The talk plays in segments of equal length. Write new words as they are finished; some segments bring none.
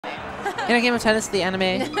Inner Game of Tennis, the anime.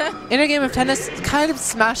 Inner Game of Tennis kind of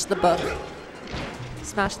Smash the book.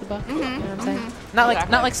 Smash the book. You know what I'm saying?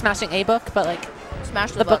 Not like smashing a book, but like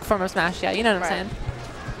Smash the book form of Smash. Yeah, you know what I'm saying.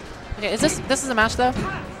 Okay, this is a match though?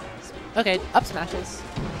 Okay, up smashes.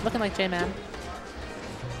 Looking like J-Man.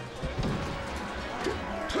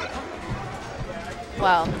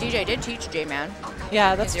 Well, DJ did teach J-Man.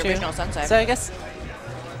 Yeah, that's the true. original sensei. So I guess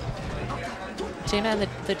J-Man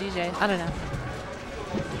the DJ. I don't know.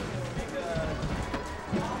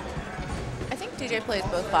 I think DJ plays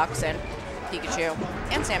both Fox and Pikachu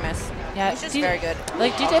and Samus. Yeah, he's just very good.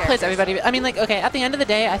 Like DJ plays everybody. I mean, like, okay, at the end of the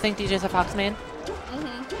day, I think DJ's a Fox main.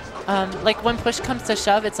 Like when push comes to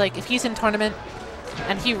shove, it's like if he's in tournament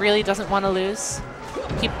and he really doesn't want to lose,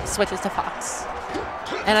 he switches to Fox.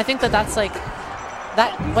 And I think that that's like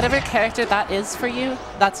that whatever character that is for you,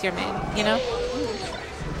 that's your main, you know?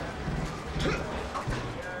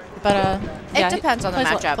 But yeah, it depends on the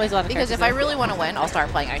matchup. Plays a lot of because if I really want to win, I'll start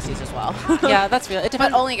playing Ices as well. Yeah, that's real. It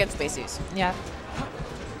depends. But only against Spaceys. Yeah.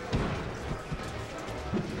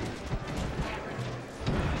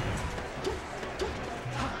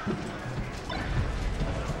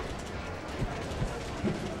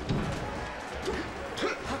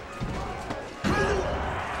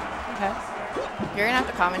 You're gonna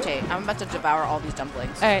have to commentate. I'm about to devour all these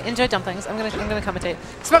dumplings. All right, enjoy dumplings. I'm gonna commentate.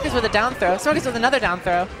 Smuckers with a down throw. Smuckers with another down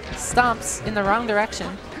throw. Stomps in the wrong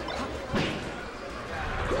direction.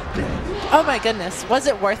 Oh my goodness, was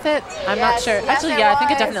it worth it? I'm not sure. Actually, yeah, I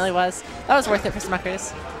think it definitely was. That was worth it for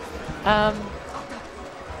Smuckers.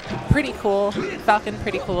 Pretty cool. Falcon,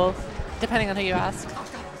 pretty cool, depending on who you ask.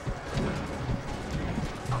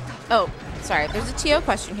 Oh, sorry. There's a TO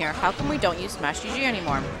question here. How come we don't use Smash GG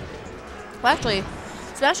anymore? Well, actually,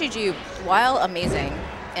 Smash GG, while amazing,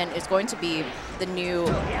 and is going to be the new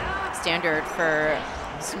standard for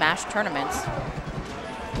Smash tournaments,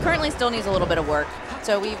 currently still needs a little bit of work.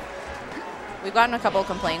 So we've gotten a couple of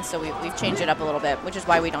complaints, so we've changed it up a little bit, which is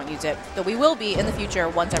why we don't use it. Though we will be in the future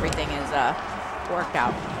once everything is worked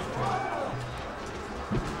out.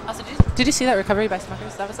 Also, did you see that recovery by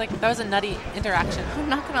Smuckers? That was a nutty interaction. I'm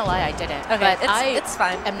not gonna lie, I didn't. Okay, but it's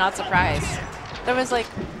fine. I'm not surprised. There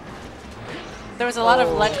was a lot of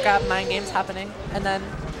ledge grab mind games happening, and then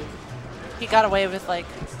he got away with like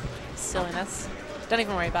silliness. Don't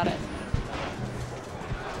even worry about it.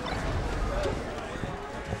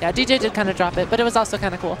 Yeah, DJ did kind of drop it, but it was also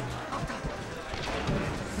kind of cool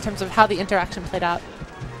in terms of how the interaction played out.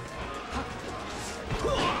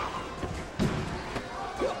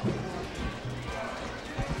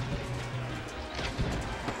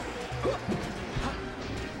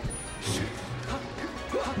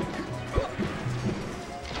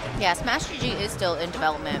 Yeah, Smash GG is still in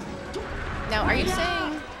development. Now, are you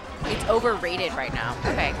saying it's overrated right now?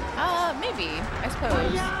 Okay, maybe, I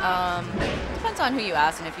suppose. Depends on who you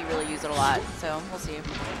ask and if you really use it a lot, so we'll see.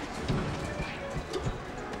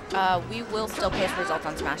 We will still post results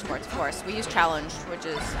on Smash Sports, of course. We use Challenge, which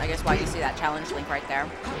is, I guess, why you see that Challenge link right there.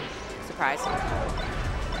 Surprise.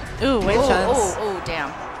 Ooh, wave chance. Oh,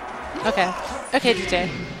 damn. Okay. Okay, DJ.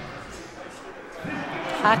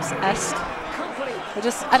 Hacks-esque. I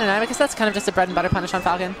don't know, I guess that's kind of just a bread and butter punish on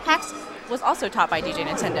Falcon. Hacks was also taught by DJ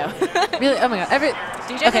Nintendo. Really? Oh my god.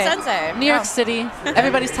 DJ the Sensei. New York City,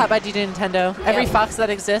 everybody's taught by DJ Nintendo. Every Fox that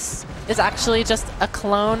exists is actually just a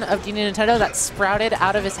clone of DJ Nintendo that sprouted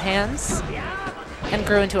out of his hands and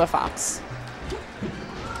grew into a fox.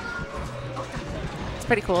 It's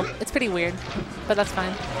pretty cool. It's pretty weird, but that's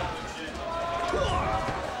fine.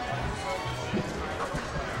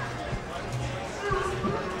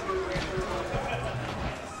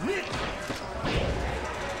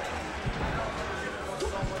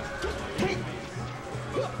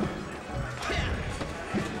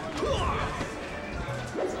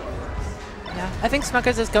 I think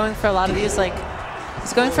Smuckers is going for a lot of these, like,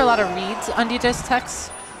 he's going for a lot of reads on DJ's techs.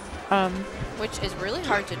 Which is really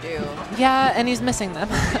hard to do. Yeah, and he's missing them.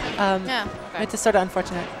 Yeah. Okay. It's just sort of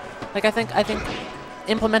unfortunate. Like, I think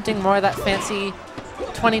implementing more of that fancy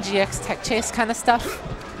 20GX tech chase kind of stuff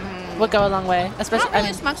would go a long way. Especially, not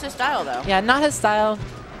really Smuckers' style, though. Yeah, not his style.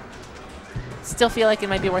 Still feel like it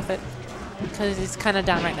might be worth it because he's kind of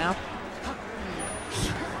down right now.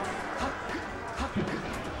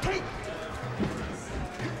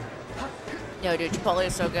 Yo, dude, Chipotle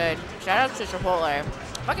is so good. Shout out to Chipotle.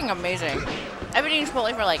 Fucking amazing. I've been eating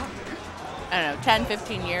Chipotle for like, I don't know, 10,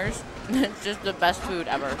 15 years. It's just the best food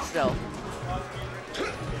ever, still.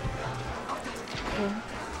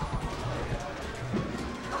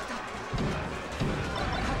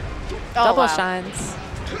 Double shines.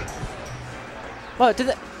 Whoa,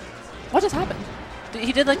 what just happened?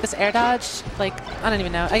 He did like this air dodge. Like, I don't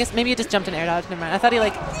even know. I guess maybe he just jumped an air dodge. Never mind. I thought he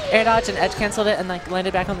like air dodged and edge canceled it and like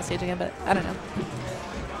landed back on the stage again, but I don't know.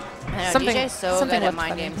 I know, DJ's so good at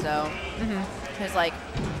mind funny. games though. He's like,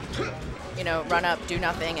 you know, run up, do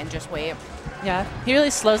nothing, and just wait. Yeah, he really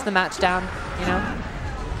slows the match down, you know.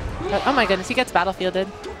 But, oh my goodness, he gets battlefielded.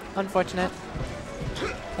 Unfortunate.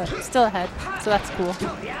 But still ahead, so that's cool.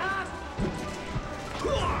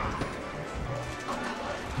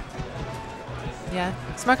 Yeah,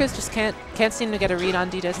 Smuckers just can't seem to get a read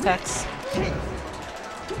on DJ's techs.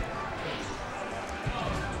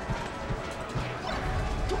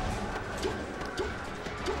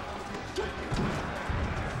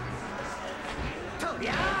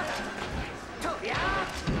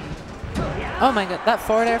 Oh my god, that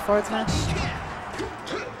forward air, forward smash.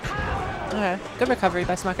 Okay, good recovery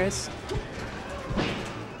by Smuckers.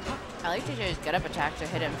 I like DJ's get up attack to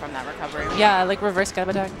hit him from that recovery. Yeah, like reverse get up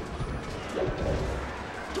attack.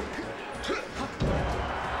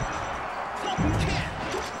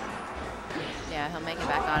 Yeah, he'll make it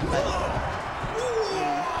back on, but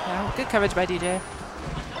Yeah, good coverage by DJ.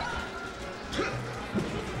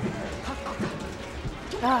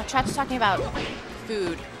 Chat's talking about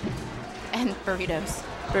food and burritos.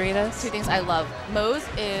 Burritos. Two things I love. Moe's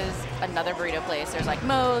is another burrito place. There's like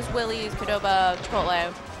Moe's, Willie's, Qdoba,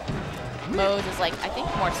 Chipotle. Moe's is like, I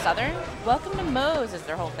think more southern. Welcome to Moe's is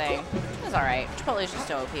their whole thing. It's all right. Chipotle's just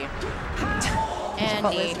so OP. And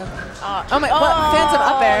neat. Oh my, what? Phantom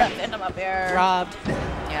up air. Phantom up air. Robbed.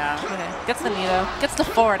 Yeah. Okay, gets the Nito. Gets the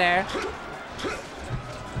forward air.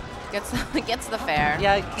 Gets the fair.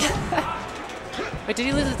 Yeah. Wait, did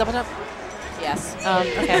he lose his double jump? Yes.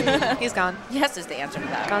 Okay. He's gone. Yes is the answer to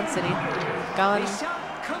that. Gone city. Gone.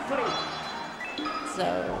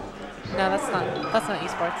 So, no, that's not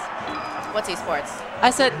esports. What's esports?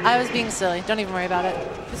 I said I was being silly. Don't even worry about it.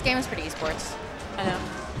 This game is pretty esports. I know.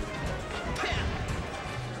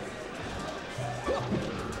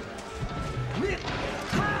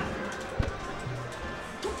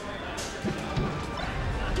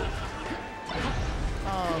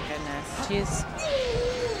 Oh goodness. Jeez.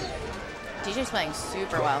 DJ's playing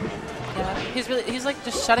super well. Yeah. He's like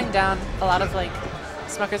just shutting down a lot of like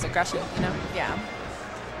Smuckers' aggression, you know? Yeah.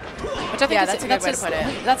 Which I think that's a good way to put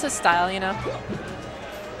it. That's his style, you know?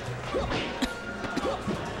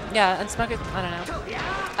 Yeah, and Smuckers, I don't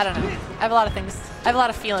know. I have a lot of things. I have a lot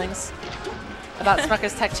of feelings about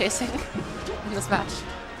Smuckers' tech chasing in this match.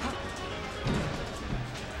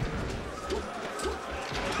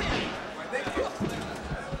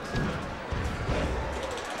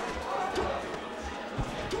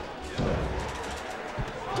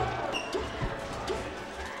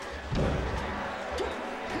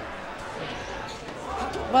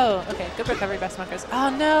 Whoa, okay, good recovery by Smuckers. Oh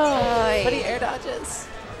no! But he air dodges.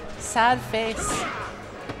 Sad face.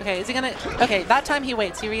 Okay, is he gonna... Okay, that time he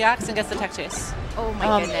waits. He reacts and gets the tech chase. Oh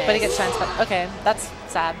my goodness. But he gets shine spot. Okay, that's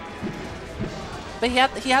sad. But he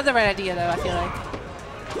had the right idea though, I feel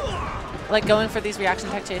like. Like going for these reaction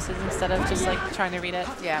tech chases instead of just like trying to read it.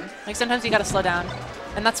 Yeah. Like sometimes you gotta slow down.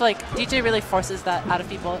 And that's like, DJ really forces that out of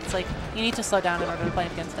people. It's like, you need to slow down in order to play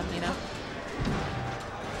against him, you know?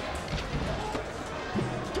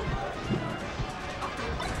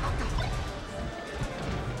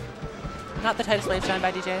 Not the tightest wave shine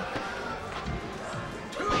by DJ.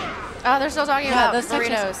 Oh, they're still talking about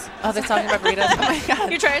burritos. Oh, they're talking about burritos. Oh my god.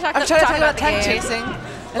 You're trying to talk, I'm trying to talk about the tech game. chasing.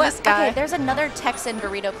 And this guy. Okay, there's another Texan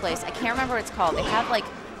burrito place. I can't remember what it's called. They have like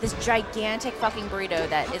this gigantic fucking burrito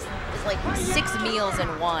that is like 6 meals in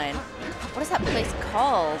one. What is that place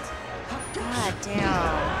called? God damn.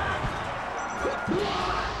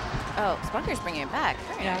 Oh, Smuckers bringing it back.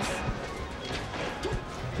 Very nice.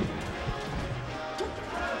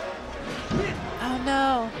 Oh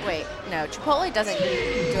no. Wait, no. Chipotle doesn't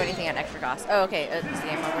do anything at extra cost. Oh, okay. Is the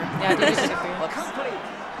game over? Yeah, DJ's 2-3.